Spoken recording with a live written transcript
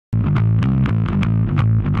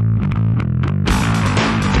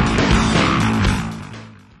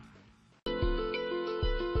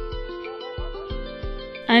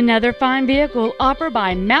Another fine vehicle offered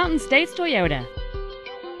by Mountain States Toyota.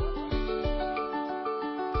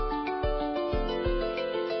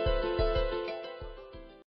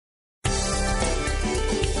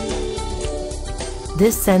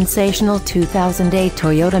 This sensational 2008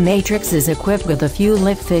 Toyota Matrix is equipped with a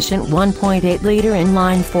fuel-efficient 1.8-liter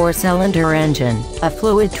inline four-cylinder engine, a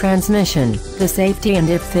fluid transmission, the safety and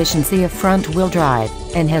efficiency of front-wheel drive,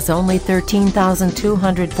 and has only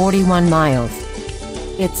 13,241 miles.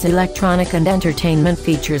 Its electronic and entertainment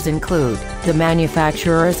features include the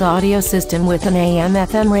manufacturer's audio system with an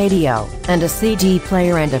AM/FM radio, and a CD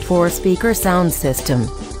player and a 4-speaker sound system.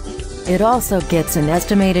 It also gets an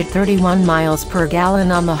estimated 31 miles per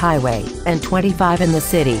gallon on the highway, and 25 in the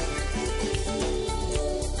city.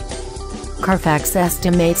 Carfax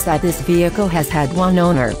estimates that this vehicle has had one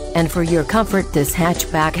owner, and for your comfort this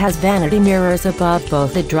hatchback has vanity mirrors above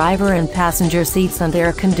both the driver and passenger seats and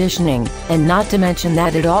air conditioning, and not to mention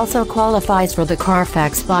that it also qualifies for the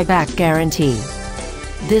Carfax buyback guarantee.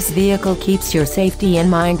 This vehicle keeps your safety in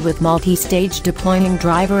mind with multi-stage deploying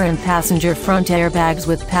driver and passenger front airbags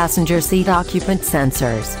with passenger seat occupant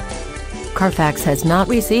sensors. Carfax has not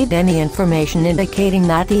received any information indicating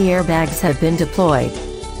that the airbags have been deployed.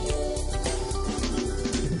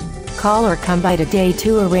 Call or come by today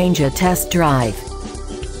to arrange a test drive.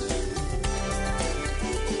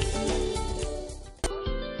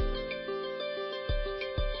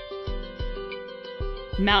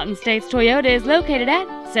 Mountain States Toyota is located at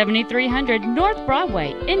 7300 North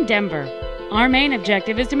Broadway in Denver. Our main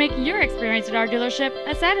objective is to make your experience at our dealership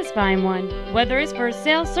a satisfying one, whether it's for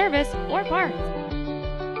sales, service, or parts.